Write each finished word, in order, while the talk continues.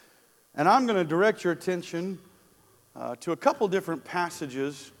And I'm going to direct your attention to a couple different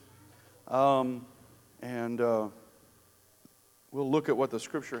passages, and we'll look at what the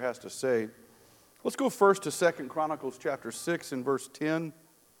Scripture has to say. Let's go first to 2 Chronicles chapter 6 and verse 10.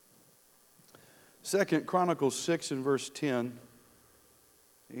 2 Chronicles 6 and verse 10.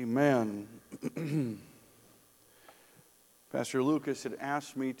 Amen. Pastor Lucas had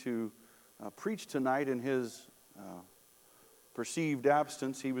asked me to preach tonight in his perceived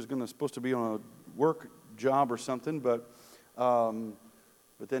absence. He was supposed to be on a work job or something, but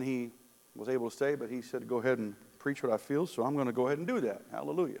then he was able to stay, but he said, go ahead and preach what I feel, so I'm going to go ahead and do that.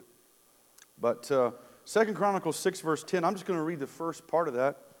 Hallelujah. But 2 Chronicles 6 verse 10, I'm just going to read the first part of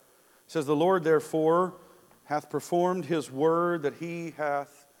that. It says, the Lord therefore hath performed his word that he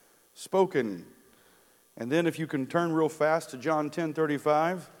hath spoken. And then if you can turn real fast to John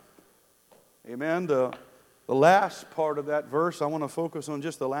 10:35. Amen. The last part of that verse, I want to focus on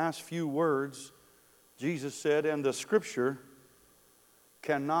just the last few words. Jesus said, and the Scripture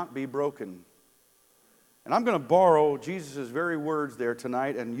cannot be broken. And I'm going to borrow Jesus' very words there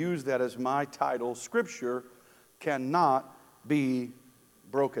tonight and use that as my title. Scripture cannot be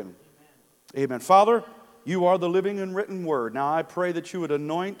broken. Amen. Father, you are the living and written word. Now I pray that you would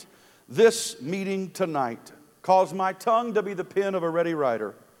anoint this meeting tonight. Cause my tongue to be the pen of a ready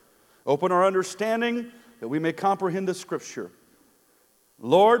writer. Open our understanding that we may comprehend the Scripture.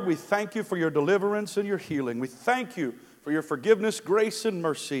 Lord, we thank you for your deliverance and your healing. We thank you for your forgiveness, grace, and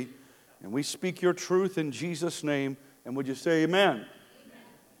mercy. And we speak your truth in Jesus' name. And would you say amen?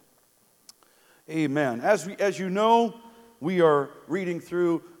 Amen. As you know, we are reading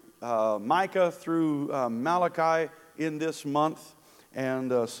through Micah through Malachi in this month.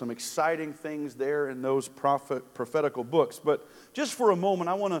 And some exciting things there in those prophetical books. But just for a moment,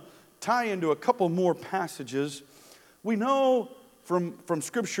 I want to tie into a couple more passages. We know from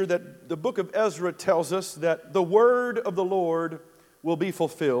Scripture that the book of Ezra tells us that the word of the Lord will be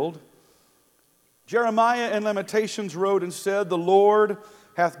fulfilled. Jeremiah in Lamentations wrote and said, the Lord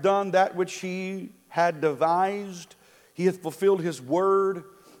hath done that which he had devised. He hath fulfilled his word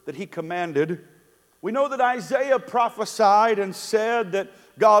that he commanded. We know that Isaiah prophesied and said that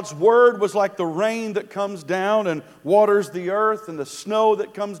God's word was like the rain that comes down and waters the earth, and the snow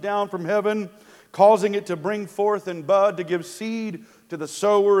that comes down from heaven, causing it to bring forth and bud, to give seed to the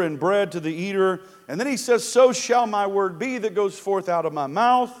sower and bread to the eater. And then he says, so shall my word be that goes forth out of my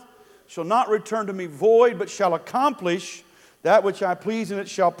mouth. Shall not return to me void, but shall accomplish that which I please, and it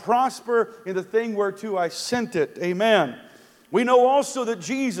shall prosper in the thing whereto I sent it. Amen. We know also that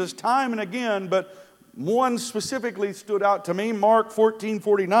Jesus, time and again, but one specifically stood out to me, Mark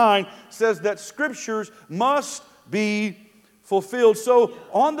 14:49, says that Scriptures must be fulfilled. So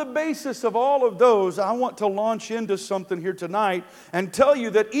on the basis of all of those, I want to launch into something here tonight and tell you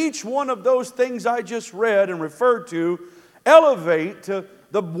that each one of those things I just read and referred to elevate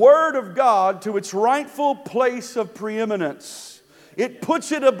the Word of God to its rightful place of preeminence. It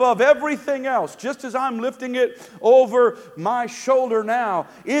puts it above everything else. Just as I'm lifting it over my shoulder now,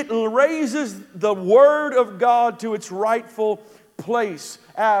 it raises the Word of God to its rightful place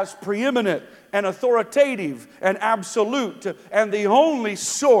as preeminent and authoritative and absolute and the only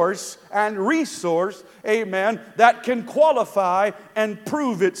source and resource, amen, that can qualify and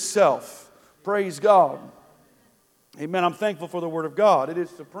prove itself. Praise God. Amen. I'm thankful for the Word of God. It is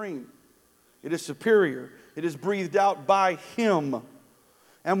supreme. It is superior. It is breathed out by Him.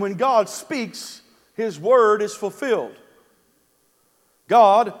 And when God speaks, His Word is fulfilled.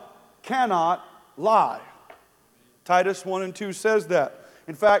 God cannot lie. Titus 1 and 2 says that.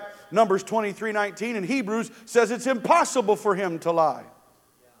 In fact, Numbers 23:19 in Hebrews says it's impossible for Him to lie.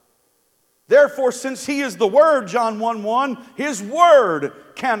 Therefore, since He is the Word, John 1:1, His Word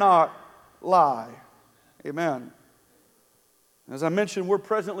cannot lie. Amen. As I mentioned, we're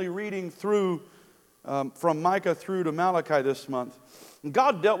presently reading through from Micah through to Malachi this month. And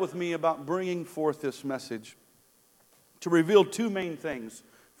God dealt with me about bringing forth this message to reveal two main things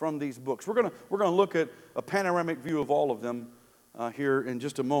from these books. We're going to look at a panoramic view of all of them here in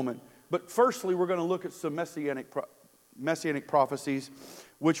just a moment. But firstly, we're going to look at some messianic prophecies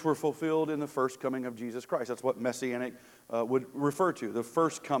which were fulfilled in the first coming of Jesus Christ. That's what messianic would refer to, the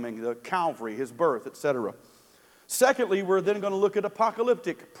first coming, the Calvary, His birth, etc. Secondly, we're then going to look at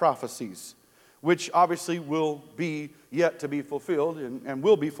apocalyptic prophecies, which obviously will be yet to be fulfilled and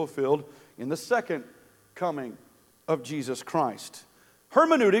will be fulfilled in the second coming of Jesus Christ.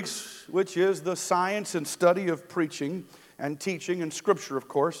 Hermeneutics, which is the science and study of preaching and teaching and Scripture, of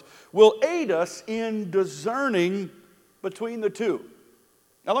course, will aid us in discerning between the two.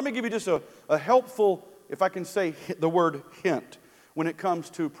 Now let me give you just a helpful, if I can say the word hint. when it comes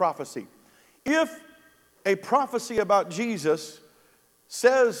to prophecy. If a prophecy about Jesus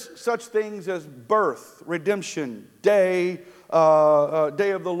says such things as birth, redemption, day of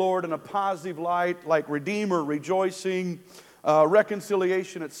the Lord in a positive light, like Redeemer, rejoicing,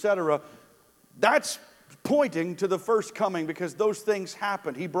 reconciliation, etc., that's pointing to the first coming, because those things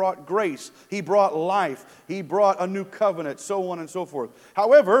happened. He brought grace, He brought life, He brought a new covenant, so on and so forth.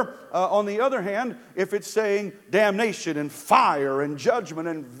 However, on the other hand, if it's saying damnation and fire and judgment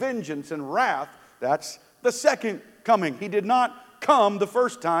and vengeance and wrath, that's the second coming. He did not come the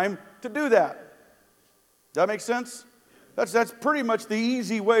first time to do that. Does that make sense? That's pretty much the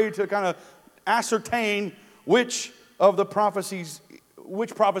easy way to kind of ascertain which prophecy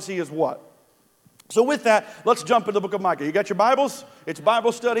is what. So with that, let's jump into the book of Micah. You got your Bibles? It's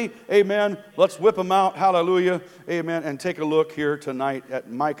Bible study. Amen. Let's whip them out. Hallelujah. Amen. And take a look here tonight at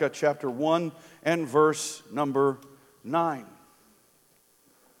Micah chapter 1 and verse number 9.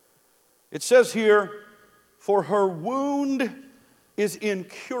 It says here, "For her wound is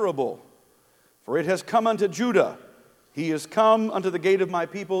incurable, for it has come unto Judah. He is come unto the gate of my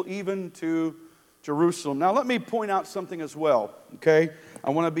people, even to Jerusalem." Now let me point out something as well, okay? I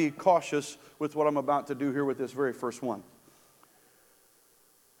want to be cautious with what I'm about to do here with this very first one.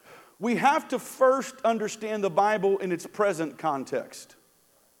 We have to first understand the Bible in its present context.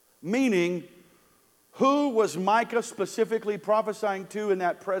 Meaning, who was Micah specifically prophesying to in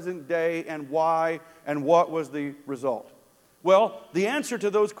that present day, and why, and what was the result? Well, the answer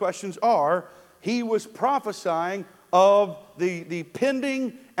to those questions are, he was prophesying of the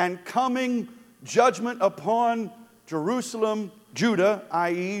pending and coming judgment upon Jerusalem, Judah,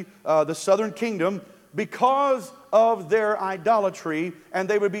 i.e. The southern kingdom, because of their idolatry, and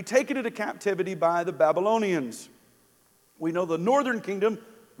they would be taken into captivity by the Babylonians. We know the northern kingdom,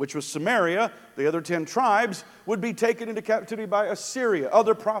 which was Samaria, the other 10 tribes, would be taken into captivity by Assyria.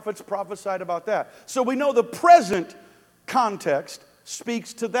 Other prophets prophesied about that. So we know the present context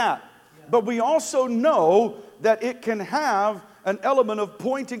speaks to that. But we also know that it can have an element of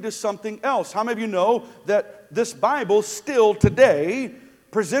pointing to something else. How many of you know that this Bible still today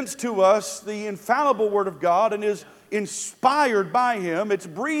presents to us the infallible Word of God and is inspired by Him, it's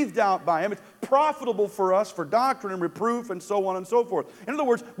breathed out by Him, it's profitable for us for doctrine and reproof and so on and so forth. In other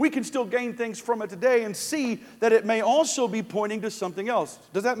words, we can still gain things from it today and see that it may also be pointing to something else.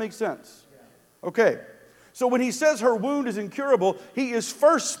 Does that make sense? Okay. So when he says her wound is incurable, he is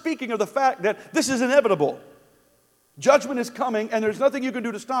first speaking of the fact that this is inevitable. Judgment is coming and there's nothing you can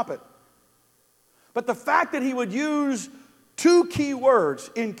do to stop it. But the fact that he would use two key words,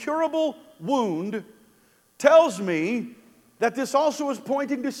 incurable wound, tells me that this also is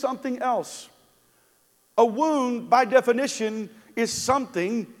pointing to something else. A wound, by definition, is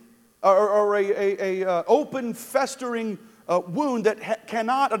something, or a open, festering wound that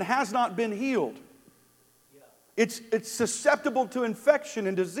cannot and has not been healed. It's susceptible to infection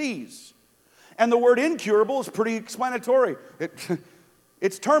and disease. And the word incurable is pretty explanatory.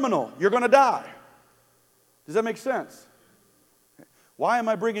 It's terminal. You're going to die. Does that make sense? Why am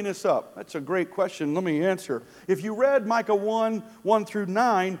I bringing this up? That's a great question. Let me answer. If you read Micah 1 through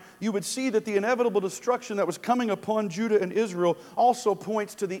 9, you would see that the inevitable destruction that was coming upon Judah and Israel also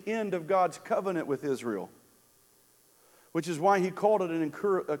points to the end of God's covenant with Israel, which is why he called it an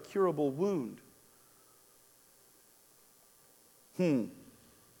incurable wound.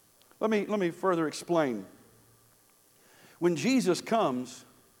 Let me further explain. When Jesus comes,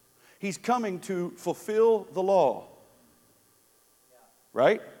 he's coming to fulfill the law.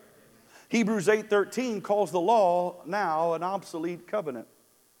 Right? Hebrews 8:13 calls the law now an obsolete covenant.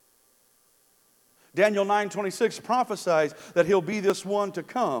 Daniel 9:26 prophesies that he'll be this one to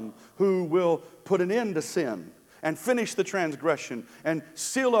come who will put an end to sin and finish the transgression and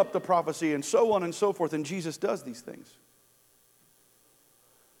seal up the prophecy and so on and so forth. And Jesus does these things.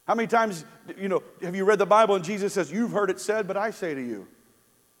 How many times, have you read the Bible and Jesus says, "You've heard it said, but I say to you."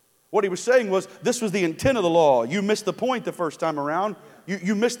 What he was saying was, this was the intent of the law. You missed the point the first time around.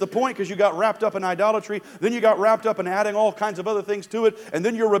 You missed the point because you got wrapped up in idolatry. Then you got wrapped up in adding all kinds of other things to it. And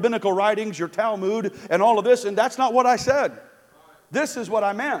then your rabbinical writings, your Talmud, and all of this. And that's not what I said. This is what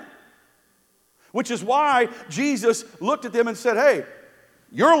I meant. Which is why Jesus looked at them and said, "Hey,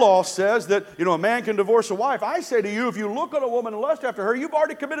 your law says that, a man can divorce a wife. I say to you, if you look at a woman and lust after her, you've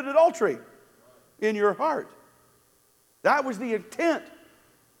already committed adultery in your heart." That was the intent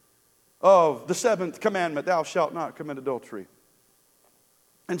of the seventh commandment, "Thou shalt not commit adultery."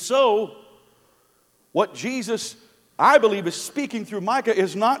 And so, what Jesus, I believe, is speaking through Micah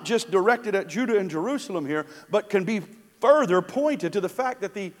is not just directed at Judah and Jerusalem here, but can be further pointed to the fact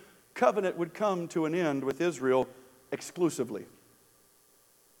that the covenant would come to an end with Israel exclusively.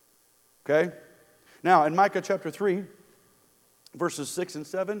 Okay? Now, in Micah chapter 3, verses 6 and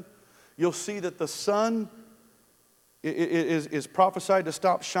 7, you'll see that the sun is prophesied to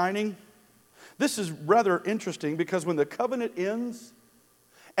stop shining. This is rather interesting because when the covenant ends,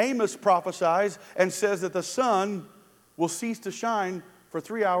 Amos prophesies and says that the sun will cease to shine for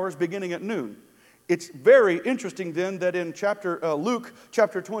 3 hours beginning at noon. It's very interesting then that in Luke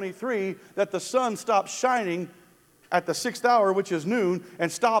chapter 23 that the sun stops shining at the 6th hour, which is noon,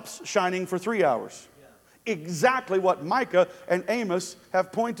 and stops shining for 3 hours. Exactly what Micah and Amos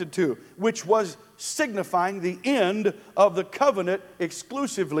have pointed to, which was signifying the end of the covenant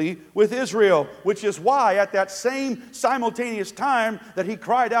exclusively with Israel, which is why at that same simultaneous time that he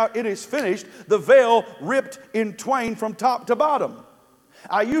cried out, "It is finished," the veil ripped in twain from top to bottom.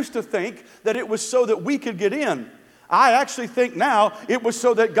 I used to think that it was so that we could get in. I actually think now it was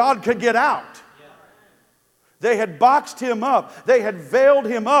so that God could get out. They had boxed him up. They had veiled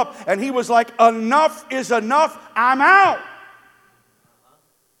him up. And he was like, enough is enough. I'm out.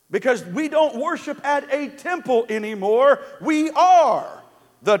 Because we don't worship at a temple anymore. We are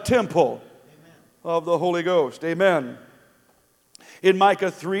the temple of the Holy Ghost. Amen. In Micah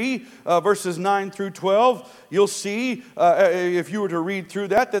 3, verses 9 through 12, you'll see, if you were to read through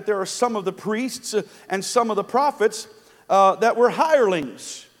that there are some of the priests and some of the prophets that were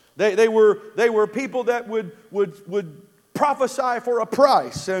hirelings. They were people that would prophesy for a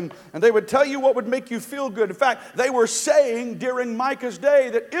price, and they would tell you what would make you feel good. In fact, they were saying during Micah's day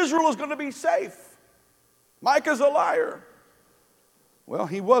that Israel is going to be safe. Micah's a liar. Well,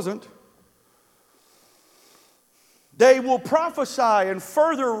 he wasn't. They will prophesy and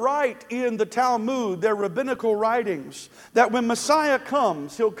further write in the Talmud, their rabbinical writings, that when Messiah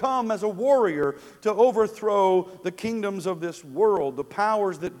comes, he'll come as a warrior to overthrow the kingdoms of this world, the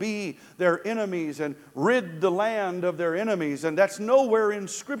powers that be their enemies, and rid the land of their enemies. And that's nowhere in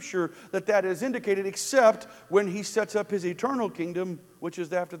Scripture that is indicated except when he sets up his eternal kingdom, which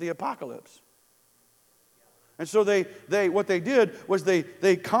is after the apocalypse. And so what they did was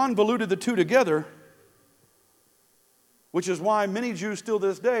they convoluted the two together, which is why many Jews still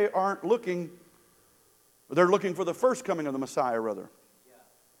this day aren't looking, they're looking for the first coming of the Messiah, rather,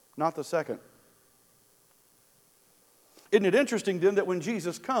 not the second. Isn't it interesting then that when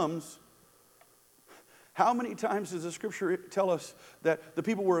Jesus comes, how many times does the Scripture tell us that the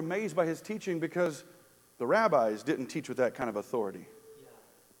people were amazed by his teaching because the rabbis didn't teach with that kind of authority?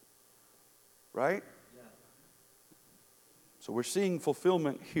 Right? So we're seeing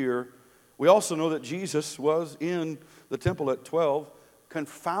fulfillment here. We also know that Jesus was in the temple at 12,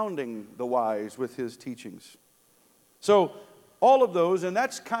 confounding the wise with his teachings. So all of those, and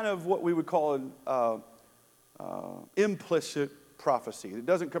that's kind of what we would call an implicit prophecy. It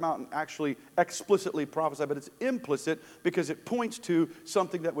doesn't come out and actually explicitly prophesy, but it's implicit because it points to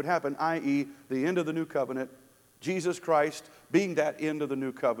something that would happen, i.e. the end of the new covenant, Jesus Christ being that end of the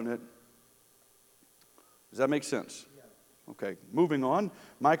new covenant. Does that make sense? Okay, moving on.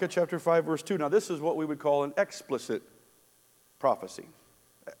 Micah chapter 5, verse 2. Now this is what we would call an explicit prophecy.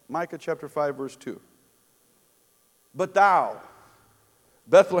 Micah chapter 5, verse 2. But thou,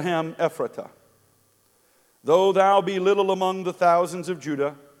 Bethlehem Ephratah, though thou be little among the thousands of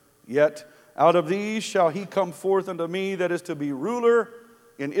Judah, yet out of these shall he come forth unto me that is to be ruler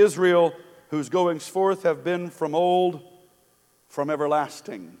in Israel, whose goings forth have been from old, from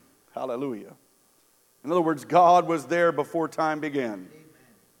everlasting. Hallelujah. In other words, God was there before time began. Amen.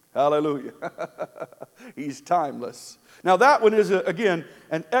 Hallelujah. He's timeless. Now that one is, again,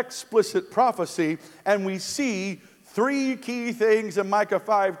 an explicit prophecy, and we see three key things in Micah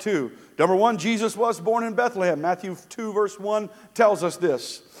 5:2. Number one, Jesus was born in Bethlehem. Matthew 2, verse 1 tells us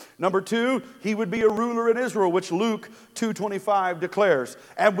this. Number two, he would be a ruler in Israel, which Luke 2:25 declares.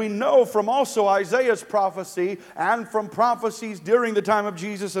 And we know from also Isaiah's prophecy and from prophecies during the time of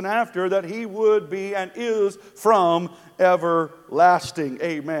Jesus and after that he would be and is from everlasting.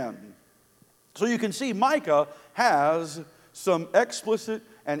 Amen. So you can see Micah has some explicit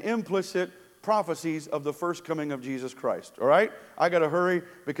and implicit prophecies of the first coming of Jesus Christ. All right? I got to hurry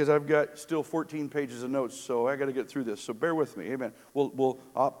because I've got still 14 pages of notes, so I got to get through this. So bear with me. Amen.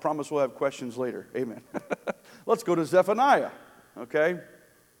 I promise we'll have questions later. Amen. Let's go to Zephaniah. Okay?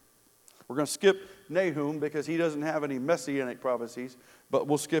 We're going to skip Nahum because he doesn't have any messianic prophecies, but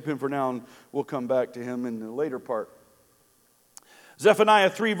we'll skip him for now and we'll come back to him in the later part. Zephaniah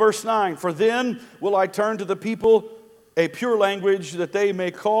 3, verse 9. For then will I turn to the people a pure language, that they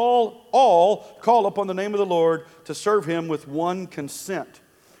may call upon the name of the Lord to serve him with one consent.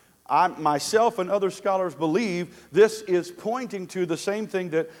 myself and other scholars believe this is pointing to the same thing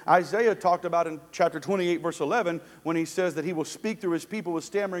that Isaiah talked about in chapter 28, verse 11, when he says that he will speak through his people with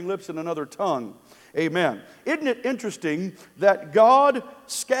stammering lips in another tongue. Amen. Isn't it interesting that God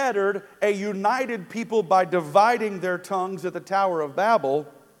scattered a united people by dividing their tongues at the Tower of Babel,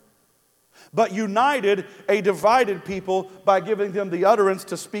 but united a divided people by giving them the utterance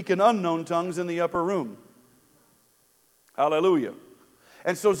to speak in unknown tongues in the upper room? Hallelujah.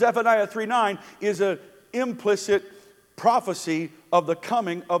 And so Zephaniah 3:9 is an implicit prophecy of the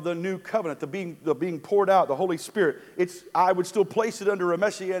coming of the new covenant, the being poured out, the Holy Spirit. I would still place it under a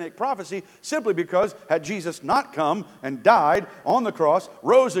messianic prophecy simply because had Jesus not come and died on the cross,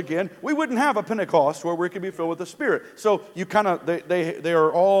 rose again, we wouldn't have a Pentecost where we could be filled with the Spirit. So you they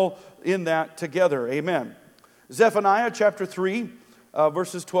are all in that together. Amen. Zephaniah chapter 3,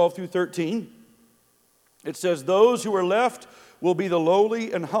 verses 12 through 13. It says, "Those who are left will be the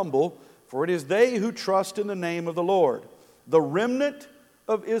lowly and humble, for it is they who trust in the name of the Lord. The remnant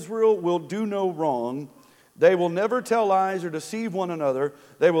of Israel will do no wrong. They will never tell lies or deceive one another.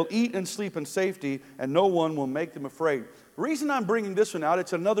 They will eat and sleep in safety, and no one will make them afraid." The reason I'm bringing this one out,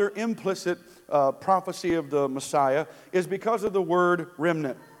 it's another implicit prophecy of the Messiah, is because of the word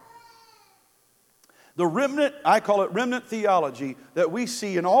remnant. The remnant, I call it remnant theology, that we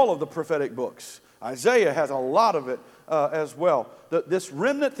see in all of the prophetic books. Isaiah has a lot of it as well. This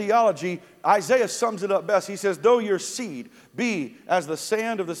remnant theology, Isaiah sums it up best. He says, "Though your seed be as the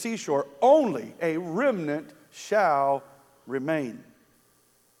sand of the seashore, only a remnant shall remain."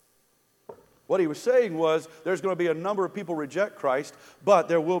 What he was saying was, there's going to be a number of people reject Christ, but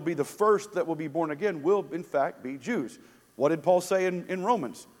there will be the first that will be born again will, in fact, be Jews. What did Paul say in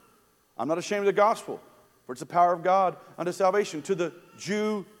Romans? "I'm not ashamed of the gospel, for it's the power of God unto salvation to the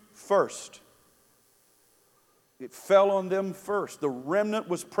Jew first." It fell on them first. The remnant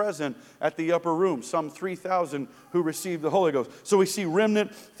was present at the upper room, some 3,000 who received the Holy Ghost. So we see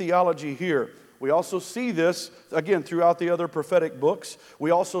remnant theology here. We also see this, again, throughout the other prophetic books. We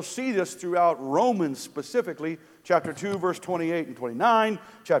also see this throughout Romans specifically, chapter 2, verse 28 and 29,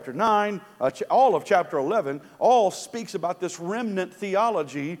 chapter 9, all of chapter 11, all speaks about this remnant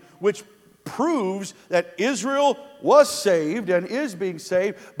theology, which proves that Israel was saved and is being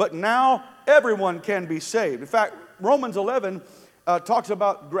saved, but now everyone can be saved. In fact, Romans 11 talks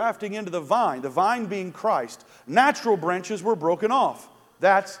about grafting into the vine being Christ. Natural branches were broken off.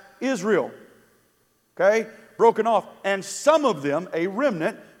 That's Israel. Okay? Broken off. And some of them, a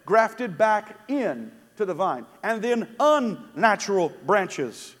remnant, grafted back in to the vine. And then unnatural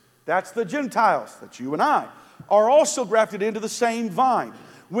branches, that's the Gentiles, that's you and I, are also grafted into the same vine.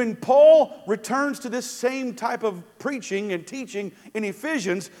 When Paul returns to this same type of preaching and teaching in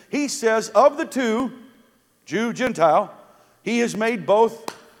Ephesians, he says, of the two, Jew, Gentile, he has made both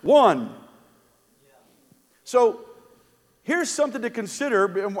one. So here's something to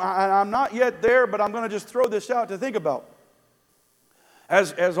consider. I'm not yet there, but I'm going to just throw this out to think about.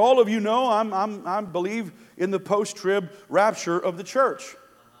 As all of you know, I believe in the post-trib rapture of the church.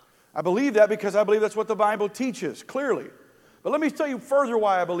 I believe that because I believe that's what the Bible teaches, clearly. But let me tell you further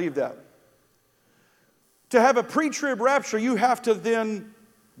why I believe that. To have a pre-trib rapture, you have to then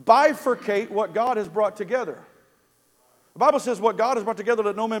bifurcate what God has brought together. The Bible says, what God has brought together,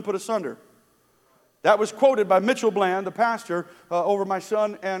 let no man put asunder. That was quoted by Mitchell Bland, the pastor, over my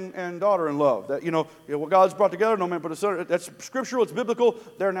son and daughter-in-law. That, what God's brought together, no man put asunder. That's scriptural, it's biblical.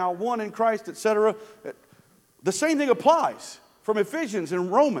 They're now one in Christ, etc. The same thing applies from Ephesians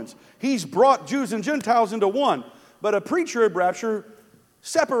and Romans. He's brought Jews and Gentiles into one. But a pre-trib rapture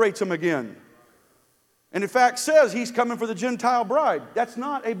separates them again. And in fact says he's coming for the Gentile bride. That's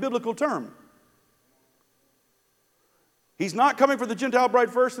not a biblical term. He's not coming for the Gentile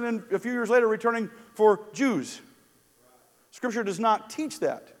bride first and then a few years later returning for Jews. Scripture does not teach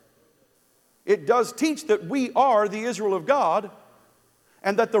that. It does teach that we are the Israel of God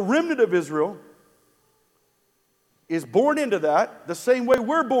and that the remnant of Israel is born into that the same way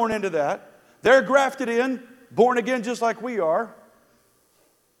we're born into that. They're grafted in, born again just like we are.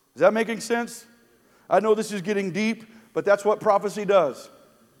 Is that making sense? I know this is getting deep, but that's what prophecy does.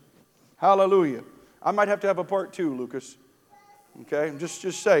 Hallelujah. I might have to have a part 2, Lucas. Okay, I'm just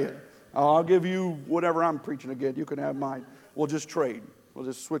saying. I'll give you whatever I'm preaching again. You can have mine. We'll just trade. We'll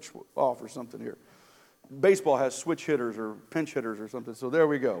just switch off or something here. Baseball has switch hitters or pinch hitters or something. So there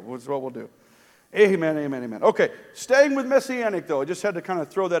we go. That's what we'll do. Amen, amen, amen. Okay, staying with Messianic though. I just had to kind of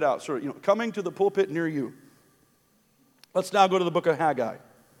throw that out. So, coming to the pulpit near you. Let's now go to the book of Haggai.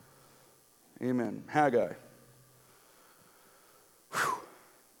 Amen. Haggai. Whew.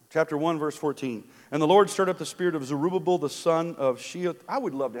 Chapter 1, verse 14. And the Lord stirred up the spirit of Zerubbabel, the son of Shealtiel. I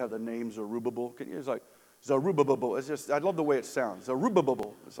would love to have the name Zerubbabel. It's like Zerubbabel. It's just, I love the way it sounds.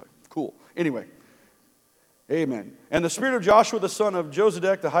 Zerubbabel. It's like, cool. Anyway. Amen. And the spirit of Joshua, the son of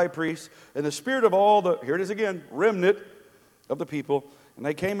Josedek, the high priest, and the spirit of all the, here it is again, remnant of the people. And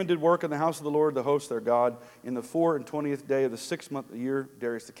they came and did work in the house of the Lord, the host their God, in the 24th day of the 6th month of the year,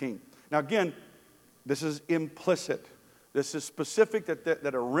 Darius the king. Now again, this is implicit. This is specific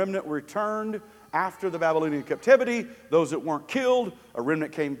that a remnant returned after the Babylonian captivity. Those that weren't killed, a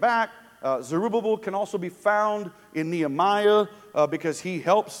remnant came back. Zerubbabel can also be found in Nehemiah because he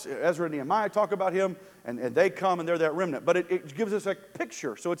helps Ezra and Nehemiah talk about him, and they come and they're that remnant. But it gives us a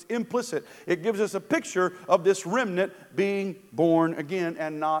picture, so it's implicit. It gives us a picture of this remnant being born again,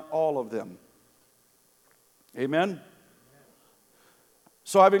 and not all of them. Amen?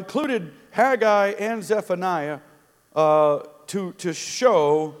 So I've included Haggai and Zephaniah to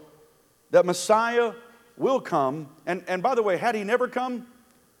show that Messiah will come. And by the way, had he never come,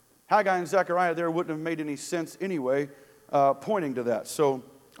 Haggai and Zechariah there wouldn't have made any sense anyway, pointing to that. So,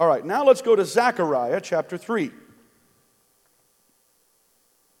 all right, now let's go to Zechariah chapter 3.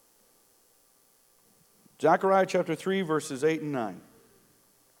 Zechariah chapter 3, verses 8 and 9.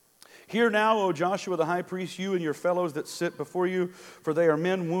 Hear now, O Joshua the high priest, you and your fellows that sit before you, for they are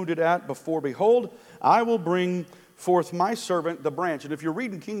men wounded at before. Behold, I will bring forth my servant, the branch. And if you're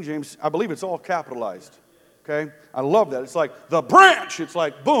reading King James, I believe it's all capitalized. Okay? I love that. It's like, the branch. It's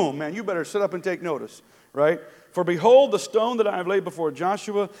like, boom, man, you better sit up and take notice. Right? For behold, the stone that I have laid before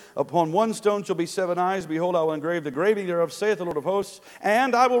Joshua, upon one stone shall be 7 eyes. Behold, I will engrave the graving thereof, saith the Lord of hosts,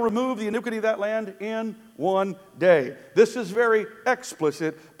 and I will remove the iniquity of that land in one day. This is very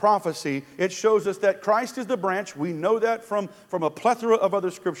explicit prophecy. It shows us that Christ is the branch. We know that from a plethora of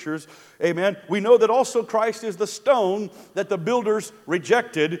other scriptures. Amen. We know that also Christ is the stone that the builders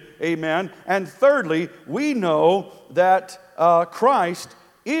rejected. Amen. And thirdly, we know that Christ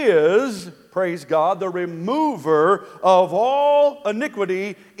is, praise God, the remover of all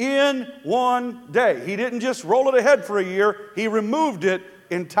iniquity in one day. He didn't just roll it ahead for a year. He removed it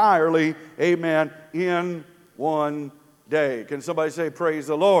entirely, amen, in one day. Can somebody say, praise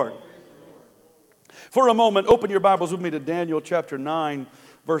the Lord? For a moment, open your Bibles with me to Daniel chapter 9,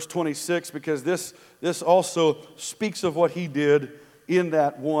 verse 26, because this also speaks of what he did in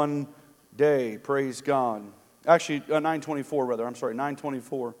that one day. Praise God. Actually, 9:24 rather. I'm sorry,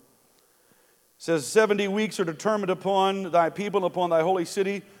 9:24. It says, 70 weeks are determined upon thy people, upon thy holy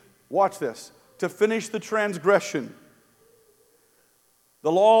city. Watch this. To finish the transgression.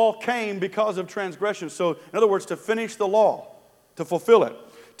 The law came because of transgression. So, in other words, to finish the law, to fulfill it,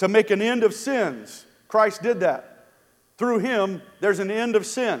 to make an end of sins. Christ did that. Through him, there's an end of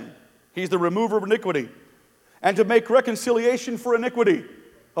sin. He's the remover of iniquity. And to make reconciliation for iniquity.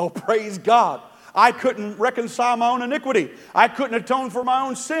 Oh, praise God. I couldn't reconcile my own iniquity. I couldn't atone for my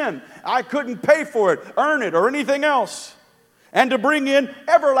own sin. I couldn't pay for it, earn it, or anything else. And to bring in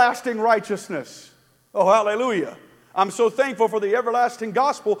everlasting righteousness. Oh, hallelujah. I'm so thankful for the everlasting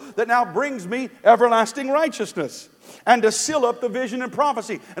gospel that now brings me everlasting righteousness. And to seal up the vision and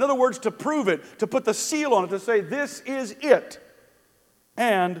prophecy. In other words, to prove it, to put the seal on it, to say this is it.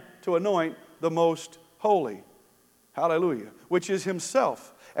 And to anoint the most holy. Hallelujah. Which is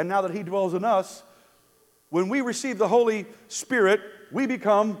himself. And now that he dwells in us, when we receive the Holy Spirit, we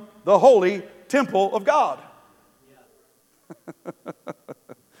become the holy temple of God.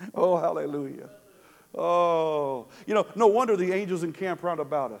 Oh, hallelujah. Oh, no wonder the angels encamp round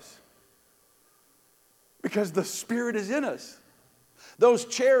about us. Because the Spirit is in us. Those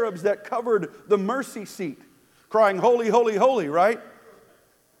cherubs that covered the mercy seat, crying, holy, holy, holy, right?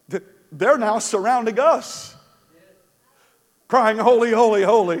 They're now surrounding us. Crying, holy, holy,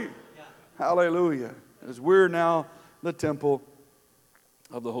 holy. Hallelujah. As we're now the temple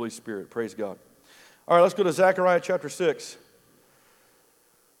of the Holy Spirit. Praise God. All right, let's go to Zechariah chapter 6.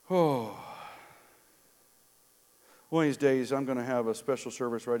 Oh. One of these days, I'm going to have a special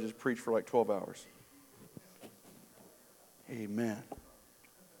service where I just preach for like 12 hours. Amen.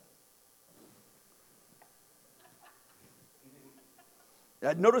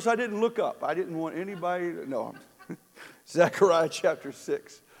 Notice I didn't look up. I didn't want anybody to know. Zechariah chapter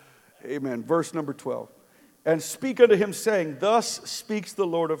 6. Amen. Verse number 12. And speak unto him, saying, Thus speaks the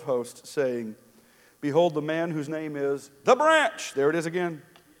Lord of hosts, saying, Behold, the man whose name is the branch. There it is again.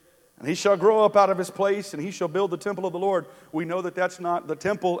 And he shall grow up out of his place, and he shall build the temple of the Lord. We know that that's not the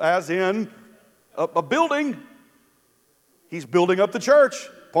temple as in a building. He's building up the church.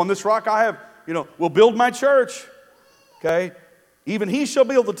 Upon this rock I have, will build my church. Okay? Even he shall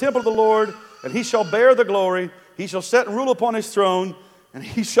build the temple of the Lord, and he shall bear the glory. He shall set and rule upon his throne. and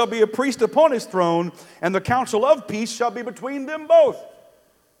he shall be a priest upon his throne, and the counsel of peace shall be between them both.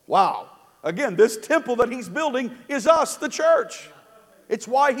 Wow. Again, this temple that he's building is us, the church. It's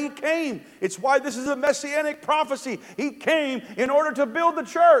why he came. It's why this is a messianic prophecy. He came in order to build the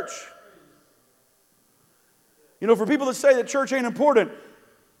church. You know, for people that say that church ain't important,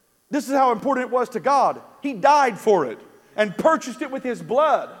 this is how important it was to God. He died for it and purchased it with his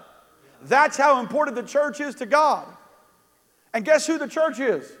blood. That's how important the church is to God. And guess who the church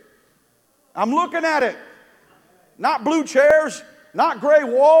is? I'm looking at it. Not blue chairs, not gray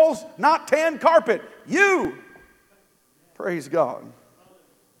walls, not tan carpet. You. Praise God.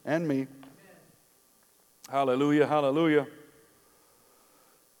 And me. Hallelujah, hallelujah.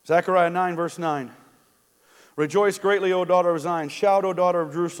 Zechariah 9, verse 9. Rejoice greatly, O daughter of Zion. Shout, O daughter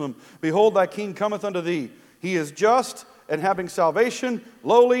of Jerusalem. Behold, thy king cometh unto thee. He is just and having salvation,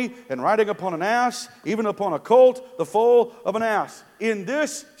 lowly, and riding upon an ass, even upon a colt, the foal of an ass. In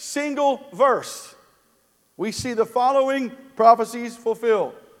this single verse, we see the following prophecies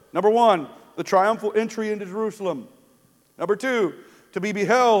fulfilled. Number 1, the triumphal entry into Jerusalem. Number 2, to be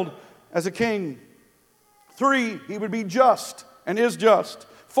beheld as a king. 3, he would be just and is just.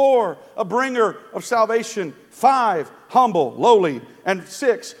 4, a bringer of salvation. 5, humble, lowly. And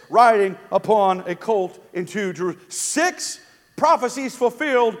 6, riding upon a colt into Jerusalem. 6 prophecies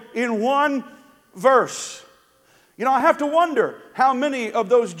fulfilled in one verse. You know, I have to wonder how many of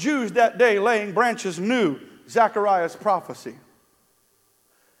those Jews that day laying branches knew Zechariah's prophecy.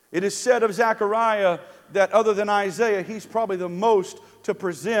 It is said of Zechariah that other than Isaiah, he's probably the most to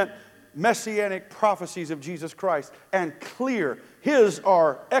present messianic prophecies of Jesus Christ, and clear. His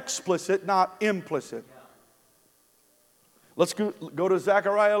are explicit, not implicit. Let's go to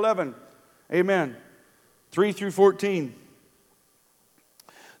Zechariah 11. Amen. 3 through 14.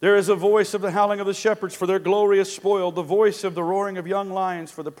 There is a voice of the howling of the shepherds, for their glory is spoiled. The voice of the roaring of young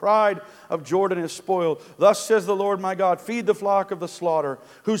lions, for the pride of Jordan is spoiled. Thus says the Lord my God, feed the flock of the slaughter,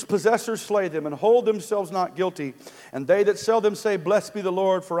 whose possessors slay them, and hold themselves not guilty. And they that sell them say, blessed be the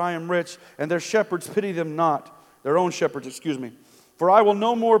Lord, for I am rich. And their shepherds pity them not. Their own shepherds, excuse me. For I will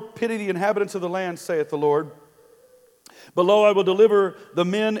no more pity the inhabitants of the land, saith the Lord. But lo, I will deliver the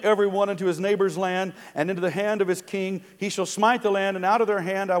men every one into his neighbor's land, and into the hand of his king. He shall smite the land, and out of their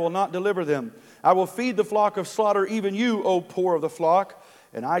hand I will not deliver them. I will feed the flock of slaughter, even you, O poor of the flock.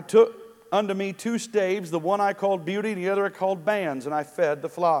 And I took unto me 2 staves, the one I called Beauty, and the other I called Bands, and I fed the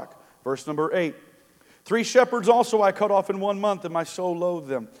flock. Verse number 8. 3 shepherds also I cut off in 1 month, and my soul loathed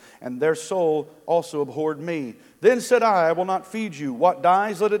them, and their soul also abhorred me. Then said I will not feed you. What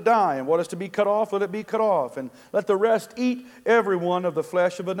dies, let it die, and what is to be cut off, let it be cut off. And let the rest eat every one of the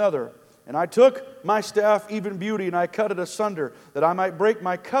flesh of another. And I took my staff, even Beauty, and I cut it asunder, that I might break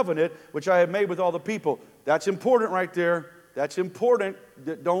my covenant, which I have made with all the people. That's important right there. That's important.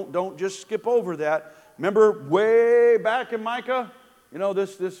 Don't just skip over that. Remember way back in Micah, you know,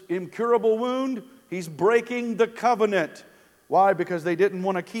 this incurable wound? He's breaking the covenant. Why? Because they didn't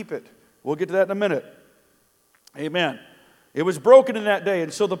want to keep it. We'll get to that in a minute. Amen. It was broken in that day.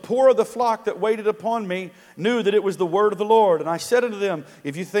 And so the poor of the flock that waited upon me knew that it was the word of the Lord. And I said unto them,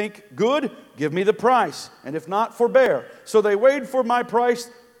 if you think good, give me the price. And if not, forbear. So they weighed for my price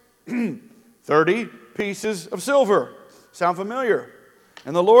 30 pieces of silver. Sound familiar?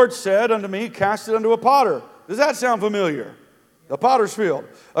 And the Lord said unto me, cast it unto a potter. Does that sound familiar? The potter's field.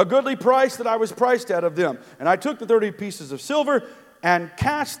 A goodly price that I was priced at of them. And I took the 30 pieces of silver and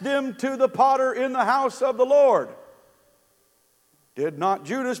cast them to the potter in the house of the Lord. Did not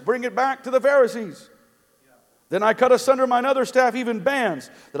Judas bring it back to the Pharisees? Then I cut asunder mine other staff, even Bands,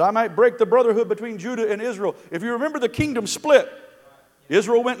 that I might break the brotherhood between Judah and Israel. If you remember, the kingdom split.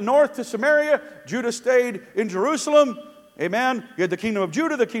 Israel went north to Samaria. Judah stayed in Jerusalem. Amen. You had the kingdom of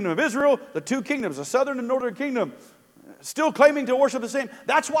Judah, the kingdom of Israel, the 2 kingdoms, the southern and northern kingdom. Still claiming to worship the same.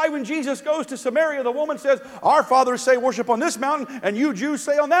 That's why when Jesus goes to Samaria, the woman says, our fathers say worship on this mountain, and you Jews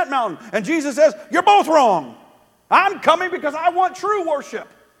say on that mountain. And Jesus says, you're both wrong. I'm coming because I want true worship.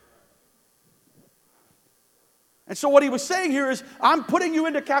 And so what he was saying here is, I'm putting you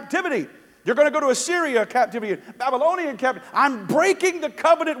into captivity. You're going to go to Assyria captivity, Babylonian captivity. I'm breaking the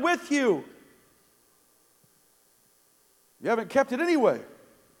covenant with you. You haven't kept it anyway.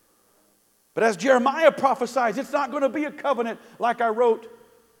 But as Jeremiah prophesies, it's not going to be a covenant like I wrote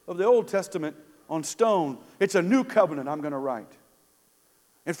of the Old Testament on stone. It's a new covenant I'm going to write.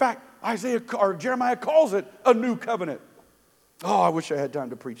 In fact, Jeremiah calls it a new covenant. Oh, I wish I had time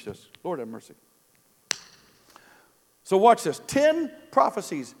to preach this. Lord have mercy. So watch this. 10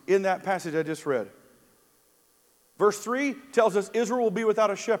 prophecies in that passage I just read. Verse 3 tells us Israel will be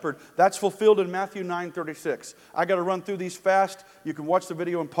without a shepherd. That's fulfilled in Matthew 9:36. I got to run through these fast. You can watch the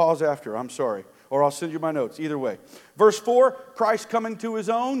video and pause after. I'm sorry. Or I'll send you my notes. Either way. Verse 4, Christ coming to his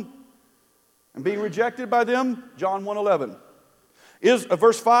own and being rejected by them. John 1:11.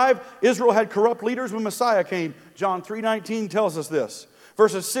 Verse 5, Israel had corrupt leaders when Messiah came. John 3:19 tells us this.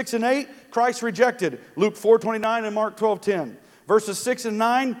 Verses 6 and 8, Christ rejected. Luke 4:29 and Mark 12:10. Verses 6 and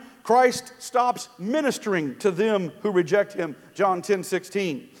 9, Christ stops ministering to them who reject him. John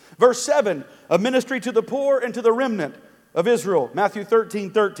 10:16. Verse 7, a ministry to the poor and to the remnant of Israel. Matthew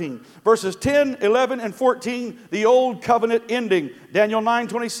 13:13. Verses 10, 11, and 14, the old covenant ending. Daniel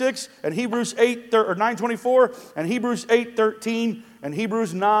 9:26 and Hebrews 9:24 and Hebrews 8:13 and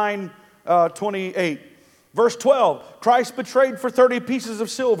Hebrews 9:28. Verse 12, Christ betrayed for 30 pieces of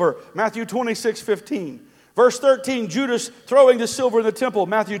silver. Matthew 26:15. Verse 13, Judas throwing the silver in the temple.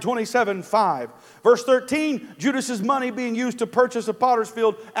 Matthew 27:5. Verse 13, Judas's money being used to purchase a potter's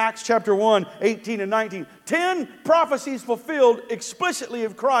field. Acts chapter 1, 18 and 19. 10 prophecies fulfilled explicitly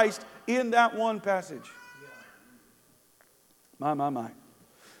of Christ in that one passage. My.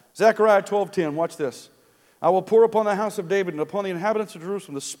 Zechariah 12:10, watch this. I will pour upon the house of David and upon the inhabitants of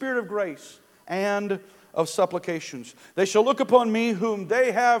Jerusalem the spirit of grace and of supplications. They shall look upon me whom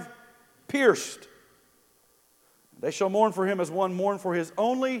they have pierced. They shall mourn for him as one mourned for his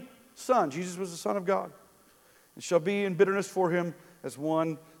only son. Jesus was the Son of God. And shall be in bitterness for him as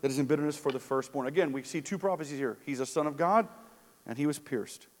one that is in bitterness for the firstborn. Again, we see two prophecies here. He's a Son of God, and he was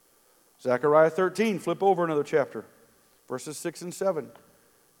pierced. Zechariah 13, flip over another chapter. Verses 6 and 7.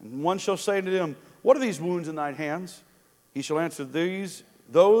 And one shall say to them, what are these wounds in thine hands? He shall answer,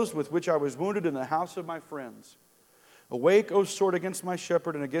 those with which I was wounded in the house of my friends. Awake, O sword, against my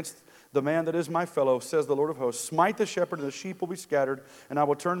shepherd and against the man that is my fellow, says the Lord of hosts. Smite the shepherd, and the sheep will be scattered, and I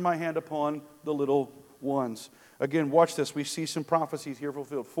will turn my hand upon the little ones. Again, watch this. We see some prophecies here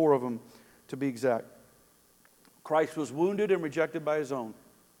fulfilled, 4 of them to be exact. Christ was wounded and rejected by his own.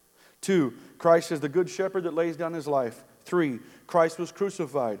 2, Christ is the good shepherd that lays down his life. 3, Christ was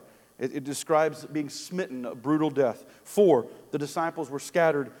crucified. It describes being smitten, a brutal death. 4, the disciples were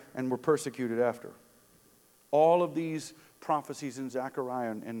scattered and were persecuted after. All of these prophecies in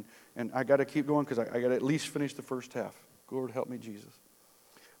Zechariah, and I got to keep going because I got to at least finish the first half. Lord, help me, Jesus.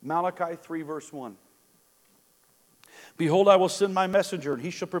 Malachi 3, verse 1. Behold, I will send my messenger, and he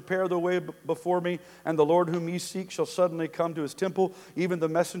shall prepare the way before me, and the Lord whom ye seek shall suddenly come to his temple, even the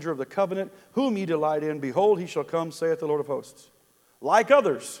messenger of the covenant, whom ye delight in. Behold, he shall come, saith the Lord of hosts. Like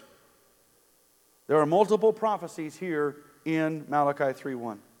others, there are multiple prophecies here in Malachi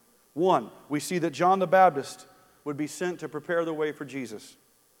 3:1. 1, we see that John the Baptist would be sent to prepare the way for Jesus.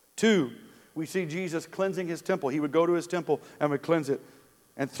 2, we see Jesus cleansing his temple. He would go to his temple and would cleanse it.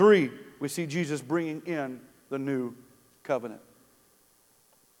 And 3, we see Jesus bringing in the new covenant.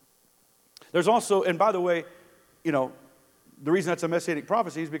 There's also, and by the way, the reason that's a messianic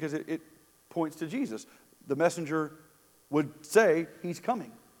prophecy is because it points to Jesus. The messenger would say he's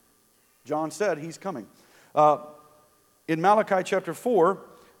coming. John said he's coming. In Malachi chapter 4,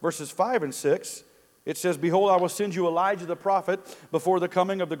 verses 5 and 6, it says, behold, I will send you Elijah the prophet before the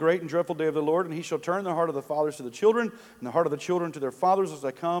coming of the great and dreadful day of the Lord, and he shall turn the heart of the fathers to the children, and the heart of the children to their fathers, as I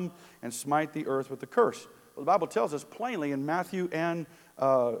come and smite the earth with the curse. Well, the Bible tells us plainly in Matthew and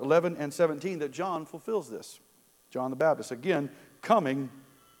 11 and 17 that John fulfills this. John the Baptist, again, coming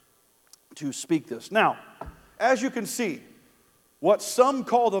to speak this. Now, as you can see, what some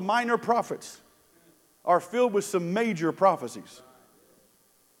call the minor prophets are filled with some major prophecies.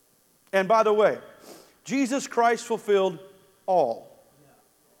 And by the way, Jesus Christ fulfilled all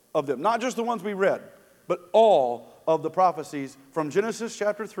of them. Not just the ones we read, but all of the prophecies from Genesis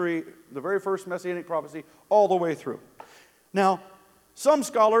chapter 3, the very first messianic prophecy, all the way through. Now, some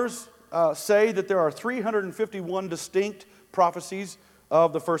scholars say that there are 351 distinct prophecies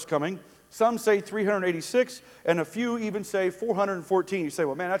of the first coming. Some say 386, and a few even say 414. You say,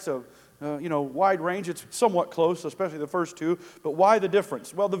 well, man, that's a wide range. It's somewhat close, especially the first 2. But why the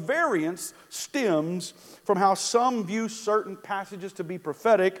difference? Well, the variance stems from how some view certain passages to be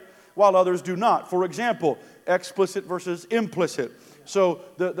prophetic, while others do not. For example, explicit versus implicit. So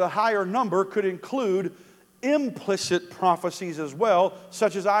the higher number could include implicit prophecies as well,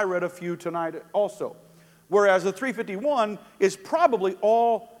 such as I read a few tonight also. Whereas the 351 is probably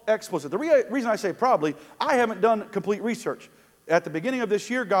all explicit. The reason I say probably, I haven't done complete research. At the beginning of this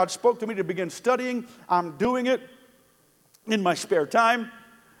year, God spoke to me to begin studying. I'm doing it in my spare time,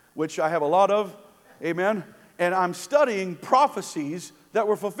 which I have a lot of. Amen. And I'm studying prophecies that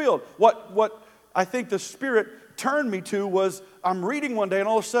were fulfilled. What I think the Spirit turned me to was I'm reading one day and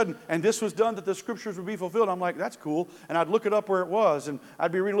all of a sudden, and this was done that the Scriptures would be fulfilled. I'm like, that's cool. And I'd look it up where it was, and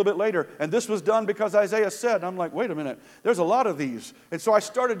I'd be reading a little bit later, and this was done because Isaiah said. And I'm like, wait a minute, there's a lot of these. And so I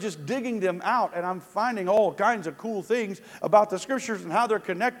started just digging them out, and I'm finding all kinds of cool things about the Scriptures and how they're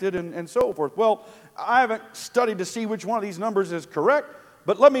connected and so forth. Well, I haven't studied to see which one of these numbers is correct,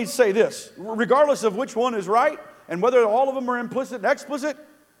 but let me say this. Regardless of which one is right, and whether all of them are implicit and explicit,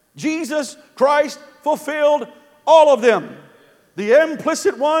 Jesus Christ fulfilled all of them. The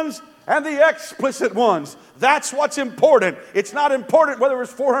implicit ones and the explicit ones. That's what's important. It's not important whether it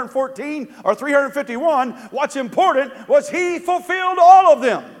was 414 or 351. What's important was He fulfilled all of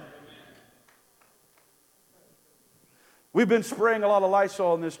them. We've been spraying a lot of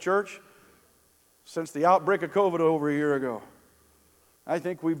Lysol in this church since the outbreak of COVID over a year ago. I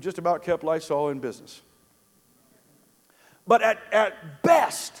think we've just about kept Lysol in business. But at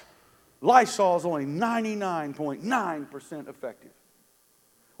best, Lysol is only 99.9% effective,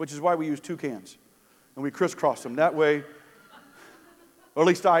 which is why we use 2 cans. And we crisscross them. That way, or at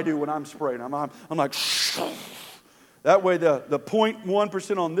least I do when I'm spraying. I'm like, that way the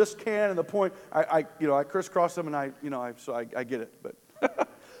 0.1% on this can and the point, I crisscross them and I get it. But,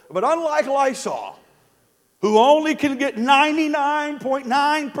 but unlike Lysol, who only can get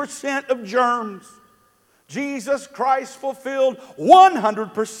 99.9% of germs, Jesus Christ fulfilled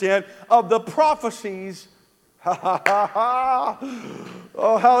 100% of the prophecies. Oh,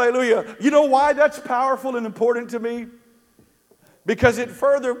 hallelujah. You know why that's powerful and important to me? Because it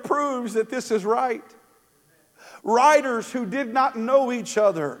further proves that this is right. Writers who did not know each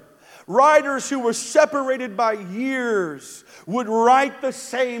other, writers who were separated by years, would write the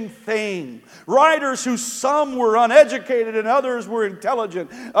same thing. Writers who some were uneducated and others were intelligent.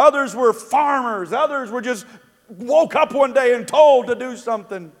 Others were farmers. Others were just woke up one day and told to do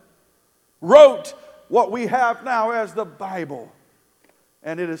something. Wrote what we have now as the Bible.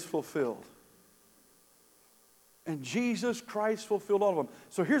 And it is fulfilled. And Jesus Christ fulfilled all of them.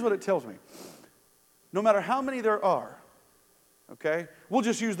 So here's what it tells me. No matter how many there are, okay? We'll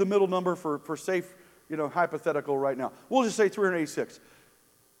just use the middle number for safe, hypothetical right now. We'll just say 386.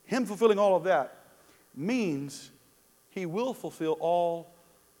 Him fulfilling all of that means He will fulfill all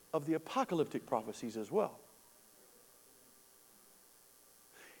of the apocalyptic prophecies as well.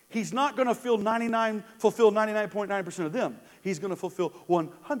 He's not going to fulfill 99.9% of them. He's going to fulfill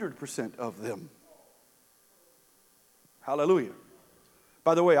 100% of them. Hallelujah.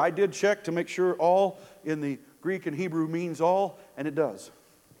 By the way, I did check to make sure all in the Greek and Hebrew means all, and it does.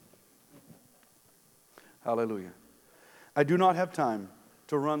 Hallelujah. I do not have time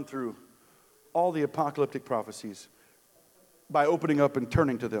to run through all the apocalyptic prophecies by opening up and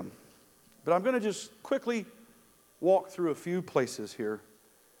turning to them. But I'm going to just quickly walk through a few places here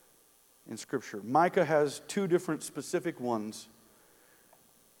in Scripture. Micah has 2 different specific ones.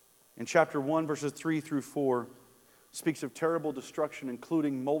 In chapter 1, verses 3 through 4, speaks of terrible destruction,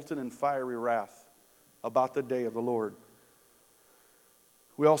 including molten and fiery wrath about the day of the Lord.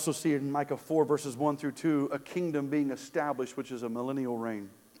 We also see in Micah 4, verses 1 through 2, a kingdom being established, which is a millennial reign.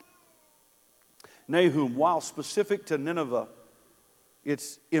 Nahum, while specific to Nineveh,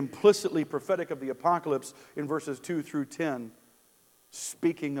 it's implicitly prophetic of the apocalypse in verses 2 through 10,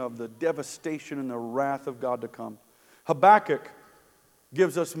 speaking of the devastation and the wrath of God to come. Habakkuk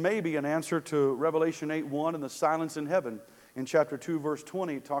gives us maybe an answer to Revelation 8:1 and the silence in heaven. In chapter 2, verse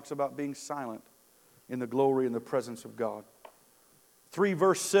 20, it talks about being silent in the glory and the presence of God. 3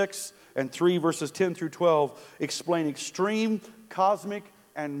 verse 6 and 3 verses 10 through 12 explain extreme cosmic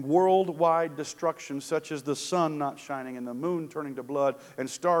and worldwide destruction, such as the sun not shining and the moon turning to blood and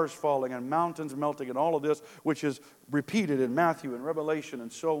stars falling and mountains melting and all of this, which is repeated in Matthew and Revelation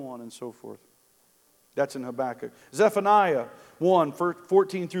and so on and so forth. That's in Habakkuk. Zephaniah 1,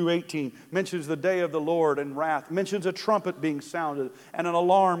 14 through 18 mentions the day of the Lord and wrath, mentions a trumpet being sounded and an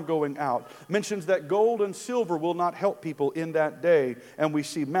alarm going out, mentions that gold and silver will not help people in that day. And we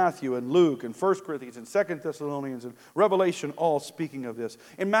see Matthew and Luke and 1 Corinthians and 2 Thessalonians and Revelation all speaking of this.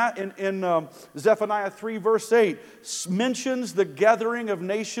 In Zephaniah 3, verse 8, mentions the gathering of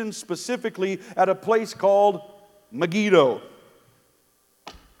nations specifically at a place called Megiddo,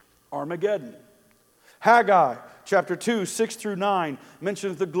 Armageddon. Haggai, chapter 2, 6 through 9,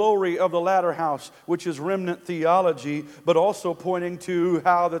 mentions the glory of the latter house, which is remnant theology, but also pointing to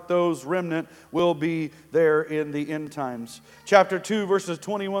how that those remnant will be there in the end times. Chapter 2, verses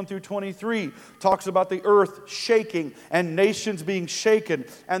 21 through 23, talks about the earth shaking and nations being shaken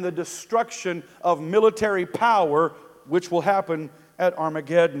and the destruction of military power, which will happen at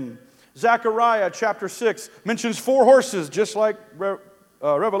Armageddon. Zechariah, chapter 6, mentions 4 horses, just like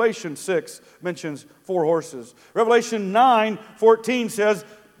Revelation 6 mentions 4 horses. Revelation 9:14 says,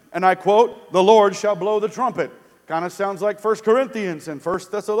 and I quote, "The Lord shall blow the trumpet." Kind of sounds like 1 Corinthians and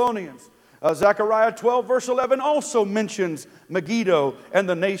 1 Thessalonians. Zechariah 12 verse 11 also mentions Megiddo and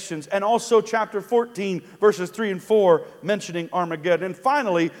the nations, and also chapter 14 verses 3 and 4 mentioning Armageddon. And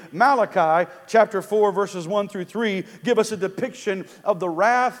finally, Malachi chapter 4 verses 1 through 3 give us a depiction of the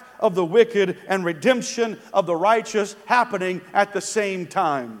wrath of the wicked and redemption of the righteous happening at the same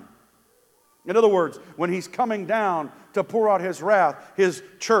time. In other words, when He's coming down to pour out His wrath, His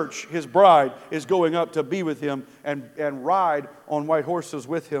church, His bride, is going up to be with Him and ride on white horses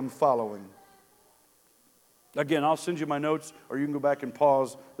with Him following. Again, I'll send you my notes, or you can go back and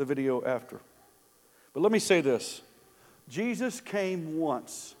pause the video after. But let me say this. Jesus came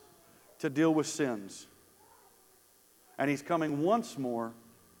once to deal with sins. And He's coming once more,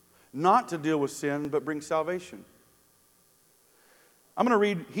 not to deal with sin, but bring salvation. I'm going to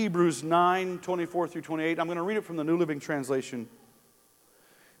read Hebrews 9:24 through 28. I'm going to read it from the New Living Translation.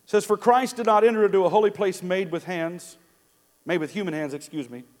 It says, "For Christ did not enter into a holy place made with human hands,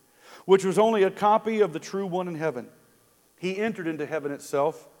 which was only a copy of the true one in heaven. He entered into heaven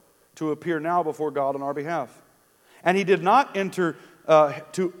itself to appear now before God on our behalf. And He did not enter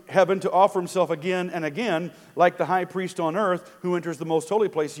to heaven to offer Himself again and again, like the high priest on earth, who enters the most holy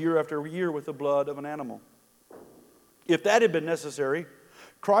place year after year with the blood of an animal. If that had been necessary,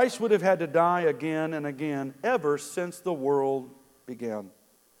 Christ would have had to die again and again ever since the world began.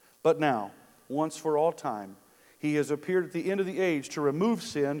 But now, once for all time, He has appeared at the end of the age to remove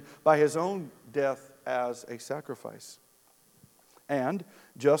sin by His own death as a sacrifice. And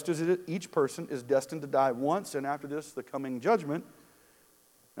just as each person is destined to die once, and after this the coming judgment,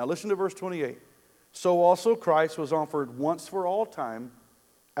 now listen to verse 28. So also Christ was offered once for all time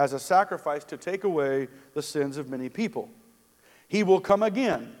as a sacrifice to take away the sins of many people. He will come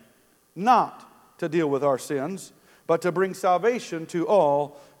again, not to deal with our sins, but to bring salvation to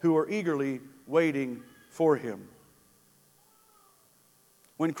all who are eagerly waiting for Him."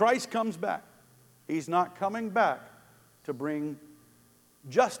 When Christ comes back, He's not coming back to bring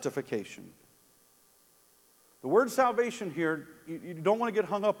justification. The word salvation here, you don't want to get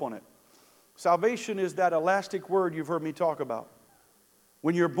hung up on it. Salvation is that elastic word you've heard me talk about.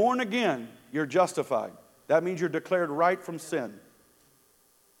 When you're born again, you're justified. That means you're declared right from sin.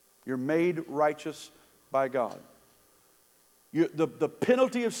 You're made righteous by God. The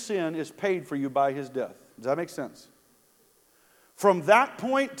penalty of sin is paid for you by His death. Does that make sense? From that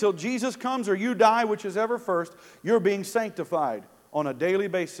point till Jesus comes or you die, which is ever first, you're being sanctified on a daily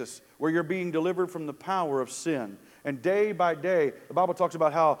basis, where you're being delivered from the power of sin. And day by day, the Bible talks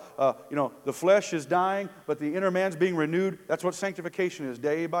about how the flesh is dying, but the inner man's being renewed. That's what sanctification is,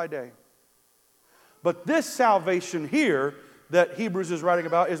 day by day. But this salvation here that Hebrews is writing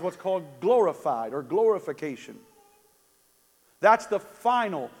about is what's called glorified or glorification. That's the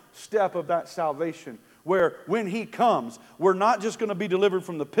final step of that salvation, where when He comes, we're not just going to be delivered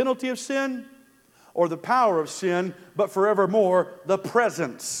from the penalty of sin or the power of sin, but forevermore the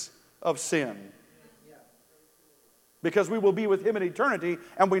presence of sin. Because we will be with Him in eternity,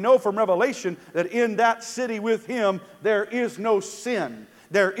 and we know from Revelation that in that city with Him there is no sin.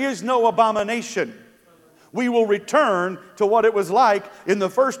 There is no abomination. We will return to what it was like in the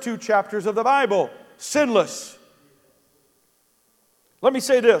first 2 chapters of the Bible. Sinless. Let me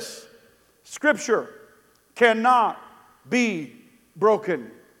say this. Scripture cannot be broken.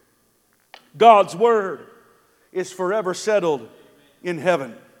 God's Word is forever settled in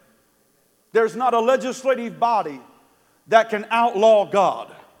heaven. There's not a legislative body that can outlaw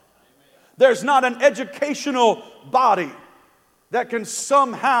God. There's not an educational body that can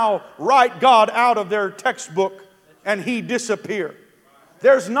somehow write God out of their textbook and He disappear.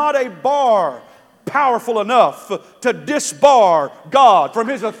 There's not a bar powerful enough to disbar God from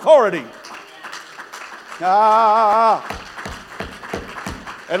His authority.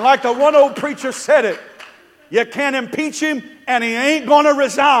 And like the one old preacher said it, you can't impeach Him and He ain't going to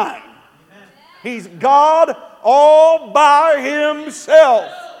resign. He's God all by Himself.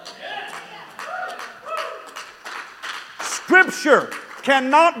 Scripture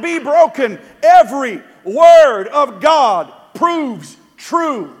cannot be broken. Every word of God proves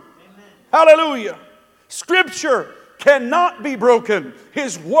true. Hallelujah. Scripture cannot be broken.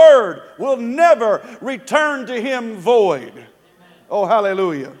 His word will never return to Him void. Oh,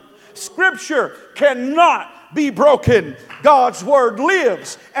 hallelujah. Scripture cannot be broken. God's word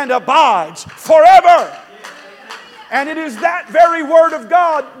lives and abides forever. And it is that very word of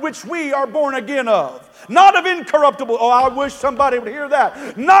God which we are born again of. Not of incorruptible, oh, I wish somebody would hear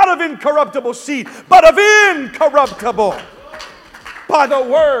that. Not of incorruptible seed, but of incorruptible. by the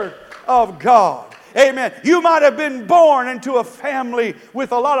Word of God. Amen. You might have been born into a family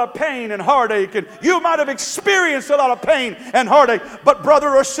with a lot of pain and heartache, and you might have experienced a lot of pain and heartache. But brother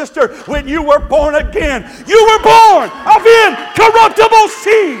or sister, when you were born again, you were born of incorruptible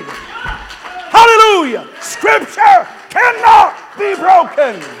seed. Hallelujah. Scripture cannot be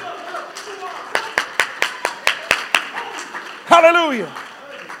broken. Hallelujah.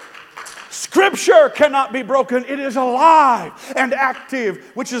 Scripture cannot be broken. It is alive and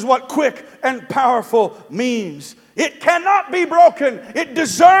active, which is what quick and powerful means. It cannot be broken. It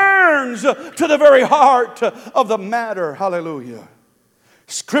discerns to the very heart of the matter. Hallelujah.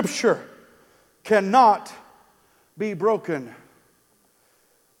 Scripture cannot be broken.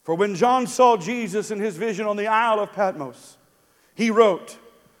 For when John saw Jesus in his vision on the Isle of Patmos, he wrote,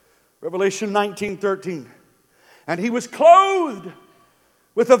 Revelation 19:13, and he was clothed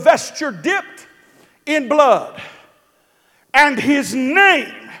with a vesture dipped in blood, and his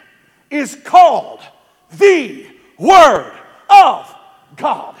name is called the Word of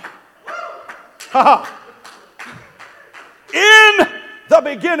God. In the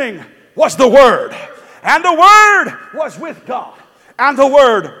beginning was the Word, and the Word was with God, and the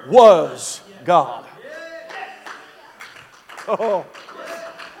Word was God. Oh,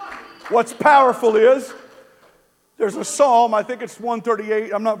 what's powerful is, there's a psalm, I think it's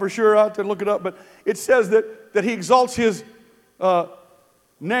 138, I'm not for sure, I have to look it up, but it says that he exalts his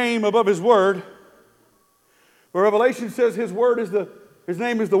name above his word. Where Revelation says his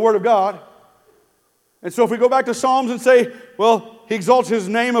name is the Word of God. And so if we go back to Psalms and say, well, he exalts his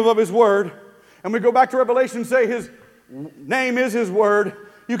name above his word, and we go back to Revelation and say his name is his word,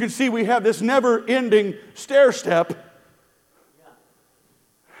 you can see we have this never-ending stair step.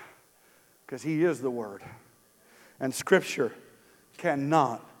 Because he is the Word. And Scripture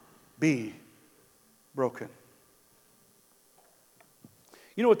cannot be broken.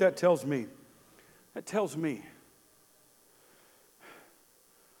 You know what that tells me? That tells me,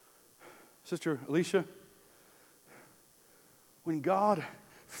 Sister Alicia, when God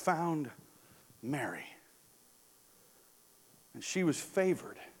found Mary, and she was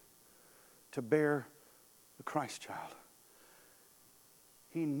favored to bear the Christ child,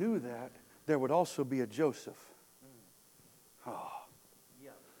 he knew that there would also be a Joseph. Oh.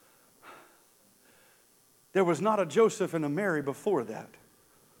 There was not a Joseph and a Mary before that.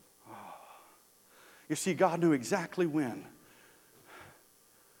 Oh. You see, God knew exactly when.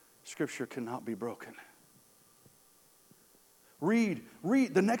 Scripture cannot be broken. Read.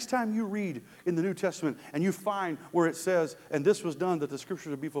 The next time you read in the New Testament and you find where it says, and this was done that the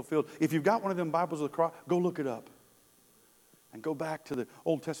Scriptures would be fulfilled. If you've got one of them Bibles with the cross, go look it up. And go back to the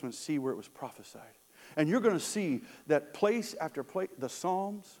Old Testament and see where it was prophesied. And you're going to see that place after place, the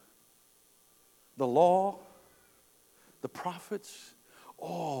Psalms, the law, the prophets,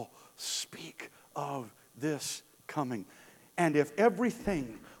 all speak of this coming. And if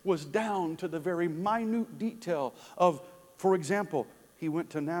everything was down to the very minute detail of, for example, he went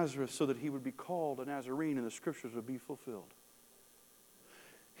to Nazareth so that he would be called a Nazarene and the Scriptures would be fulfilled.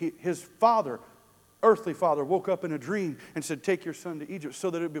 His father, earthly father, woke up in a dream and said, take your son to Egypt so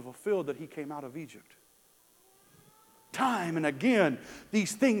that it would be fulfilled that he came out of Egypt. Time and again,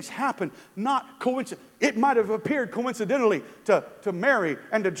 these things happen, not coincidentally. It might have appeared coincidentally to Mary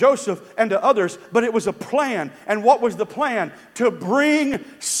and to Joseph and to others, but it was a plan. And what was the plan? To bring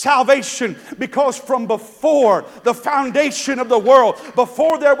salvation. Because from before the foundation of the world,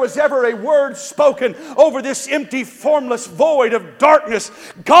 before there was ever a word spoken over this empty, formless void of darkness,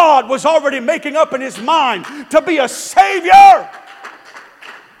 God was already making up in His mind to be a Savior.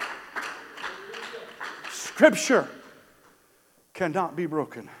 Scripture cannot be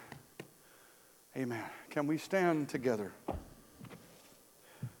broken. Amen. Can we stand together?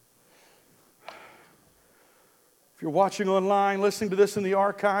 If you're watching online, listening to this in the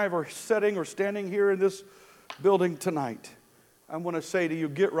archive, or sitting or standing here in this building tonight, I want to say to you,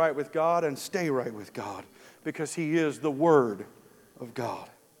 get right with God and stay right with God, because He is the Word of God.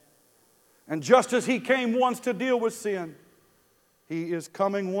 And just as He came once to deal with sin, He is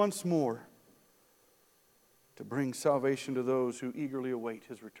coming once more to bring salvation to those who eagerly await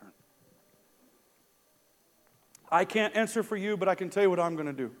His return. I can't answer for you, but I can tell you what I'm going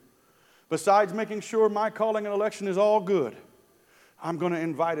to do. Besides making sure my calling and election is all good, I'm going to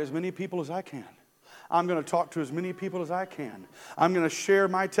invite as many people as I can. I'm going to talk to as many people as I can. I'm going to share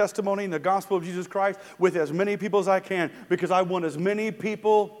my testimony in the gospel of Jesus Christ with as many people as I can, because I want as many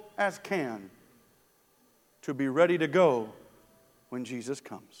people as can to be ready to go when Jesus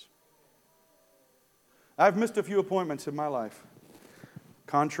comes. I've missed a few appointments in my life.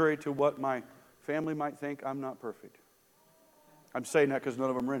 Contrary to what my family might think, I'm not perfect. I'm saying that because none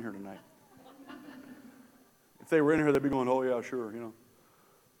of them are in here tonight. If they were in here, they'd be going, oh, yeah, sure,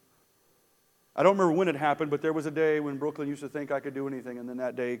 I don't remember when it happened, but there was a day when Brooklyn used to think I could do anything, and then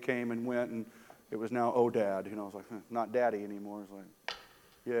that day came and went, and it was now, oh, Dad. I was like, not Daddy anymore. It's like,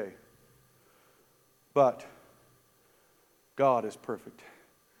 yay. But God is perfect.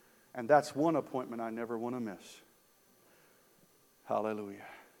 And that's one appointment I never want to miss. Hallelujah.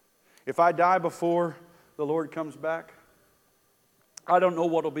 If I die before the Lord comes back, I don't know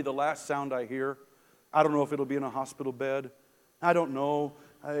what will be the last sound I hear. I don't know if it'll be in a hospital bed. I don't know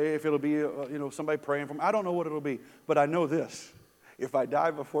if it'll be, somebody praying for me. I don't know what it'll be. But I know this. If I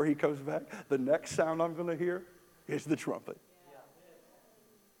die before He comes back, the next sound I'm going to hear is the trumpet.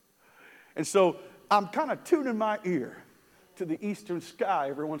 And so I'm kind of tuning my ear to the eastern sky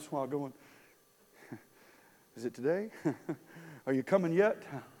every once in a while going, is it today? Are you coming yet?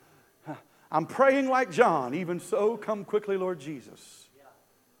 I'm praying like John, even so, come quickly, Lord Jesus.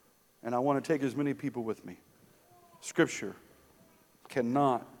 And I want to take as many people with me. Scripture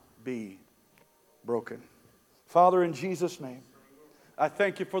cannot be broken. Father, in Jesus' name, I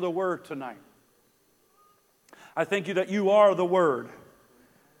thank you for the word tonight. I thank you that you are the word.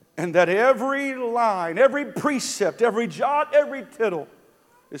 And that every line, every precept, every jot, every tittle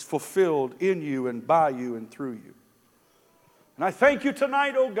is fulfilled in you and by you and through you. And I thank you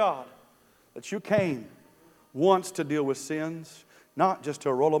tonight, oh God, that you came once to deal with sins, not just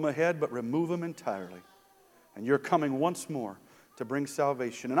to roll them ahead, but remove them entirely. And you're coming once more to bring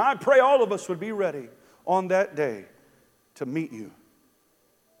salvation. And I pray all of us would be ready on that day to meet you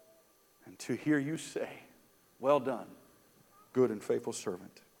and to hear you say, well done, good and faithful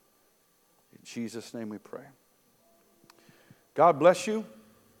servant. In Jesus' name we pray. God bless you.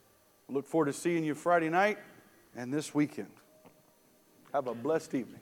 I look forward to seeing you Friday night and this weekend. Have a blessed evening.